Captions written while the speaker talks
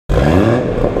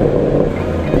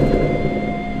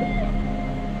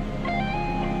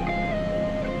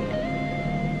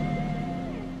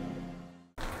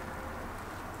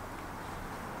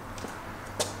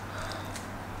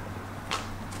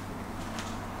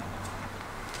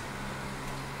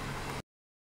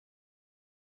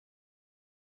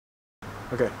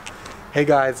Okay. Hey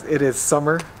guys, it is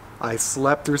summer. I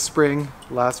slept through spring.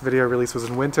 Last video release was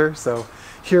in winter, so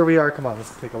here we are. Come on,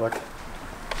 let's take a look.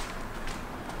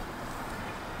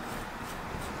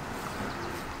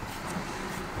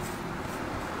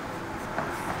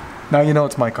 Now you know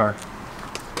it's my car.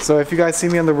 So if you guys see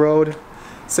me on the road,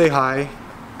 say hi,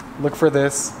 look for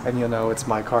this, and you'll know it's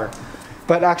my car.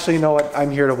 But actually, you know what?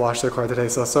 I'm here to wash their car today,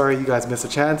 so sorry you guys missed a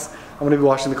chance. I'm going to be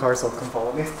washing the car, so come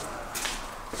follow me.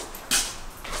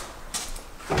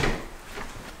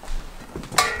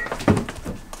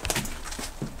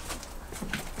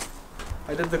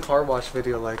 I did the car wash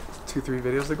video like 2-3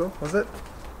 videos ago, was it?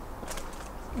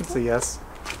 It's a yes.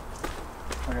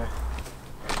 Okay.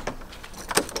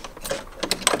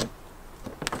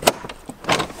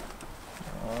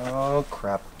 Oh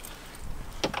crap.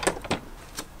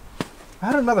 I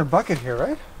had another bucket here,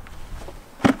 right?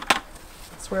 I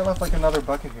swear I left like another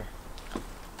bucket here.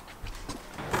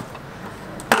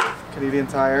 Canadian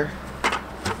Tire.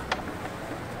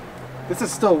 This is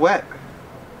still wet.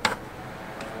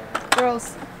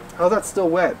 Gross. How's that still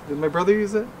wet? Did my brother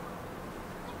use it?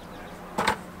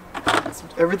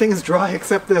 Everything is dry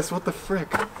except this. What the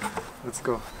frick? Let's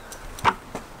go.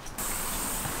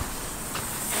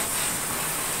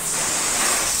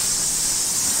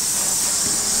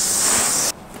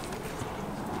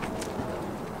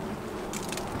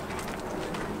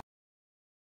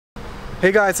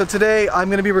 Hey guys, so today I'm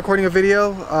going to be recording a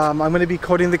video. I'm going to be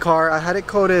coating the car. I had it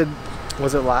coated,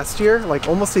 was it last year? Like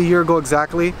almost a year ago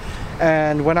exactly.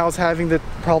 And when I was having the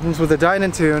problems with the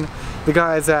Dynatune, the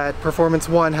guys at Performance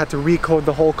One had to recode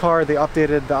the whole car. They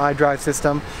updated the iDrive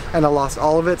system and I lost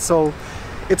all of it. So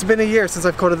it's been a year since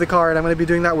I've coated the car and I'm going to be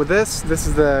doing that with this. This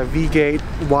is the V-Gate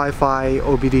Wi-Fi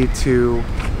OBD2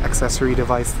 accessory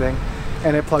device thing.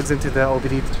 And it plugs into the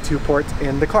OBD2 port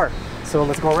in the car. So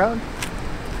let's go around.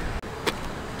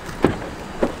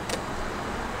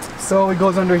 So it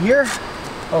goes under here.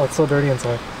 Oh, it's so dirty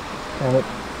inside. Damn it.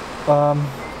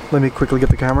 Let me quickly get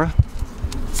the camera.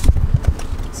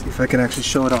 See if I can actually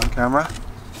show it on camera.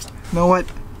 You know what?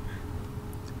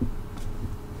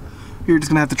 You're just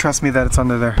gonna have to trust me that it's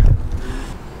under there.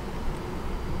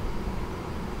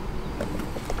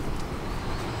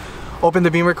 Open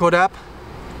the Beamer Code app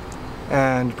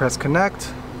and press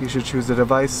connect. You should choose the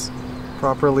device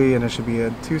properly and it should be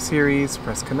a 2 series.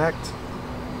 Press connect.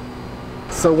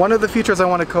 So one of the features I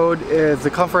want to code is the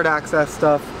comfort access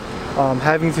stuff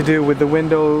having to do with the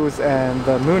windows and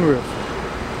the moonroof.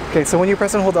 Okay, so when you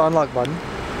press and hold the unlock button,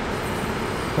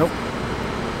 nope.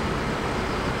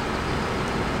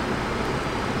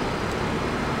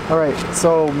 Alright,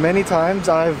 so many times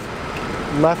I've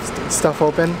left stuff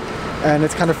open and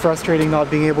it's kind of frustrating not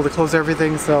being able to close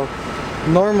everything, so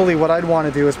normally what I'd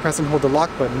want to do is press and hold the lock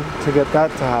button to get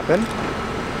that to happen.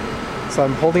 So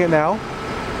I'm holding it now.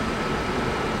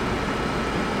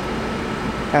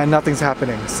 And nothing's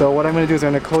happening. So what I'm going to do is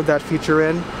I'm going to code that feature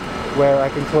in where I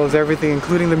can close everything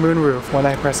including the moonroof when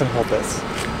I press and hold this.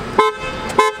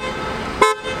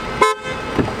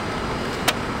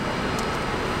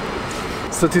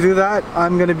 So to do that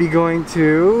I'm going to be going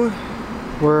to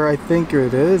where I think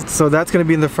it is. So that's going to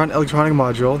be in the front electronic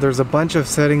module. There's a bunch of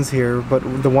settings here, but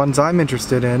the ones I'm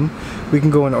interested in we can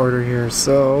go in order here.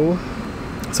 So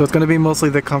it's going to be mostly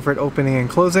the comfort opening and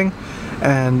closing,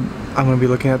 and I'm going to be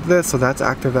looking at this. So that's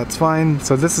active, that's fine.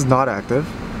 So this is not active.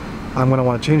 I'm going to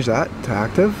want to change that to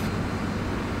active,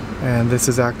 and this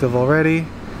is active already,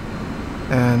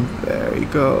 and there you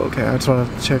go. Okay, I just want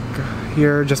to check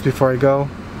here just before I go.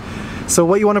 So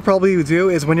what you want to probably do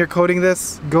is when you're coding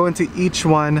this, go into each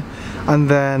one and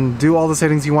then do all the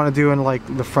settings you want to do in like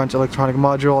the front electronic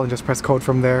module and just press code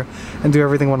from there and do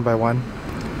everything one by one.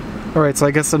 Alright, so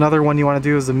I guess another one you want to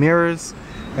do is the mirrors,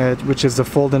 which is the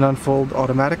fold and unfold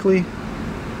automatically.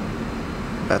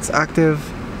 That's active.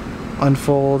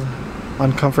 Unfold,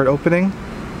 uncomfort opening,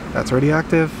 that's already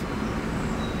active.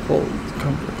 Fold,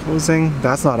 comfort closing,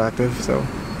 that's not active, so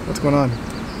what's going on?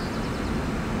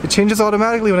 It changes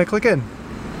automatically when I click in.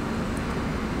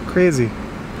 Crazy.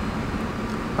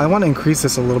 I want to increase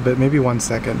this a little bit, maybe 1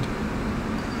 second.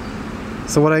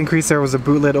 So what I increased there was a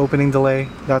boot lid opening delay.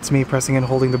 That's me pressing and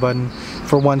holding the button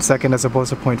for 1 second as opposed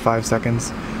to 0.5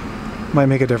 seconds. Might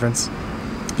make a difference.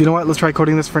 You know what? Let's try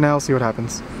coding this for now, see what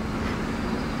happens.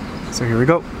 So here we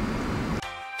go.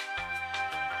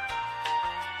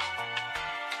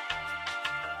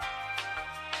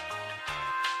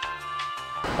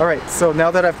 Alright, so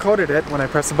now that I've coded it, when I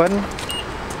press the button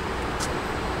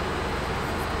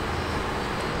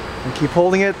and keep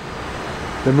holding it,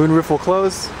 the moonroof will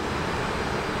close.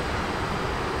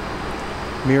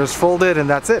 Mirrors folded, and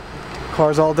that's it.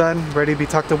 Car's all done, ready to be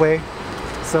tucked away.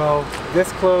 So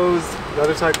this closed, the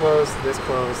other side closed, this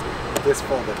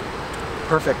folded.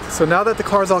 Perfect. So now that the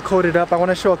car is all coated up, I want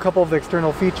to show a couple of the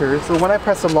external features. So when I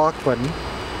press the lock button,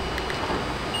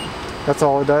 that's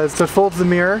all it does. So it folds the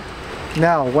mirror.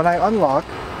 Now when I unlock,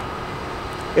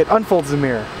 it unfolds the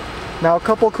mirror. Now a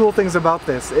couple cool things about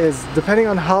this is depending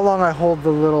on how long I hold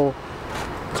the little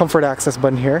comfort access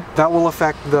button here, that will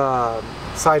affect the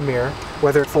side mirror,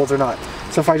 whether it folds or not.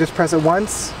 So if I just press it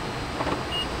once,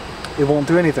 it won't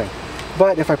do anything.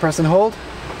 But if I press and hold,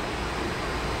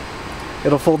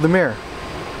 it'll fold the mirror.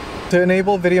 To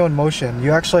enable video in motion,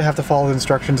 you actually have to follow the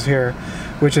instructions here,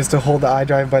 which is to hold the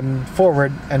iDrive button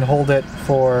forward and hold it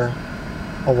for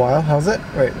a while. How's it?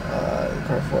 Wait,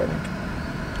 car forwarding.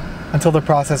 Until the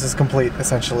process is complete,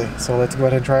 essentially. So let's go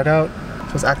ahead and try it out.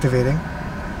 So it's activating.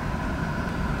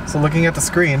 So looking at the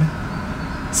screen,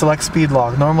 select speed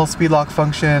lock, normal speed lock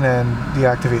function, and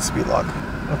deactivate speed lock.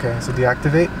 Okay, so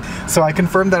deactivate. So I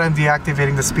confirmed that I'm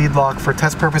deactivating the speed lock for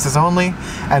test purposes only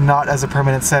and not as a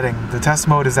permanent setting. The test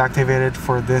mode is activated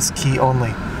for this key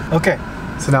only. Okay,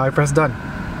 so now I press done.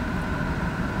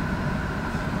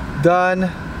 Done.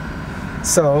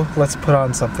 So let's put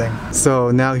on something.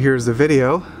 So now here's the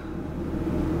video.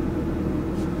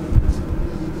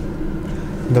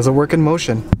 Does it work in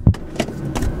motion?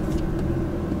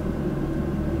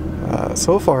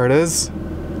 So far it is.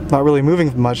 Not really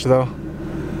moving much though.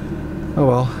 Oh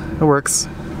well, it works.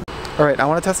 Alright, I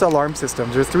want to test the alarm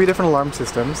systems. There's 3 different alarm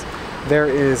systems. There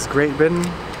is Great Britain,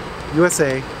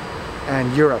 USA,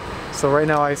 and Europe. So right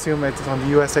now I assume it's on the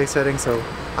USA setting, so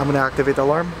I'm going to activate the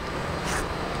alarm.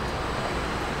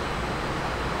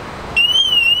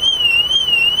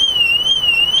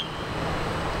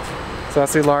 So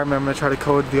that's the alarm, and I'm going to try to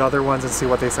code the other ones and see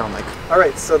what they sound like.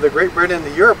 Alright, so the Great Britain and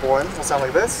the Europe one will sound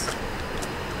like this.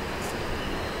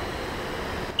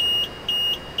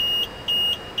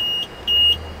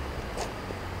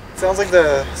 Sounds like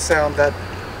the sound that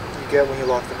you get when you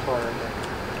lock the car in there.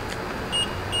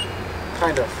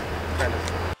 Kind of.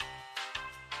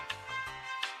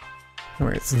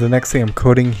 Alright, so the next thing I'm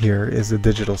coding here is a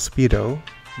digital speedo.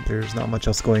 There's not much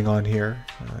else going on here.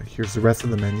 Here's the rest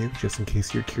of the menu, just in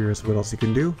case you're curious what else you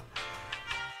can do.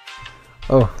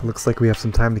 Oh, looks like we have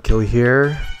some time to kill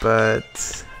here,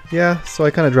 but yeah, so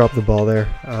I kind of dropped the ball there.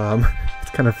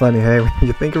 It's kind of funny, hey, when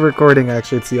you think of recording,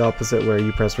 actually it's the opposite, where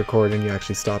you press record and you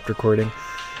actually stopped recording,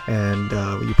 and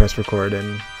you press record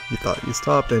and you thought you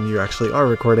stopped and you actually are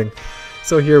recording.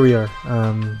 So here we are.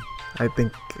 I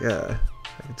think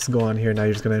let's go on here now.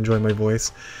 You're just going to enjoy my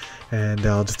voice, and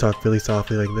I'll just talk really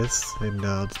softly like this, and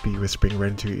I'll just be whispering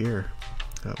right into your ear.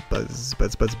 Buzz,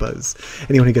 buzz, buzz, buzz.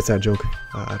 Anyone who gets that joke,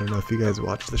 I don't know if you guys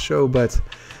watch the show, but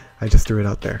I just threw it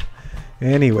out there.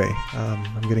 Anyway,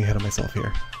 I'm getting ahead of myself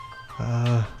here.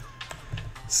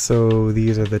 So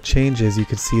these are the changes you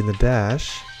can see in the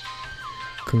dash.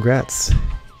 Congrats,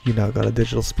 you now got a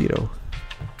digital speedo.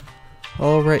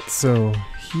 Alright, so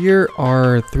here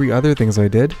are 3 other things I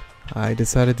did. I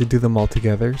decided to do them all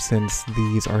together since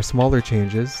these are smaller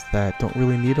changes that don't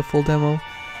really need a full demo.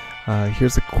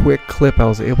 Here's a quick clip I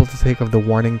was able to take of the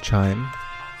warning chime.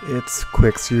 It's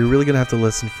quick, so you're really gonna have to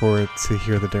listen for it to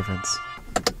hear the difference.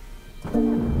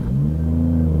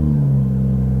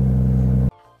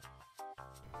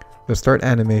 The start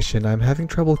animation, I'm having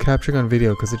trouble capturing on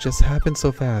video because it just happened so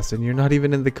fast and you're not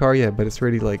even in the car yet, but it's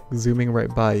already like zooming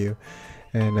right by you.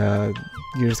 And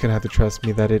you're just gonna have to trust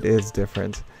me that it is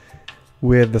different.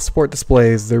 With the sport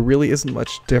displays, there really isn't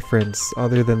much difference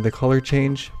other than the color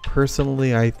change.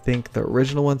 Personally, I think the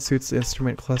original one suits the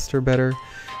instrument cluster better,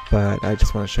 but I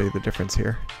just want to show you the difference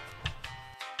here.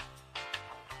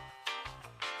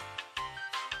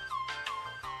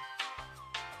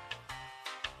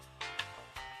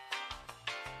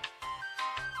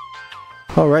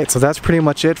 Alright, so that's pretty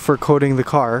much it for coding the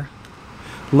car.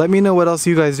 Let me know what else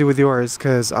you guys do with yours,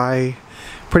 because I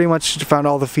pretty much found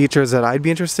all the features that I'd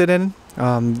be interested in.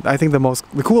 I think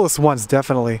the coolest ones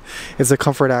definitely is the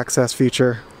comfort access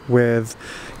feature with,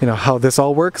 you know, how this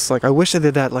all works. Like, I wish I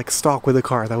did that like stock with the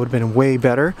car. That would have been way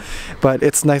better, but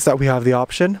it's nice that we have the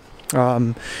option.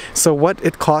 So what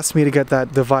it cost me to get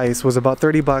that device was about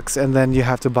 30 bucks, and then you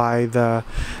have to buy the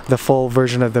full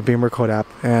version of the Beamer Code app,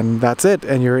 and that's it,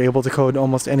 and you're able to code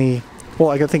almost any, well,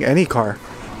 I think any car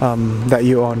that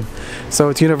you own. So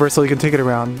it's universal, you can take it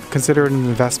around. Consider it an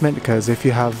investment, because if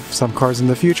you have some cars in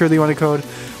the future that you want to code,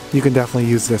 you can definitely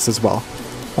use this as well.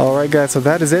 Alright guys, so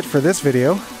that is it for this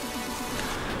video.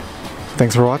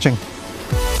 Thanks for watching.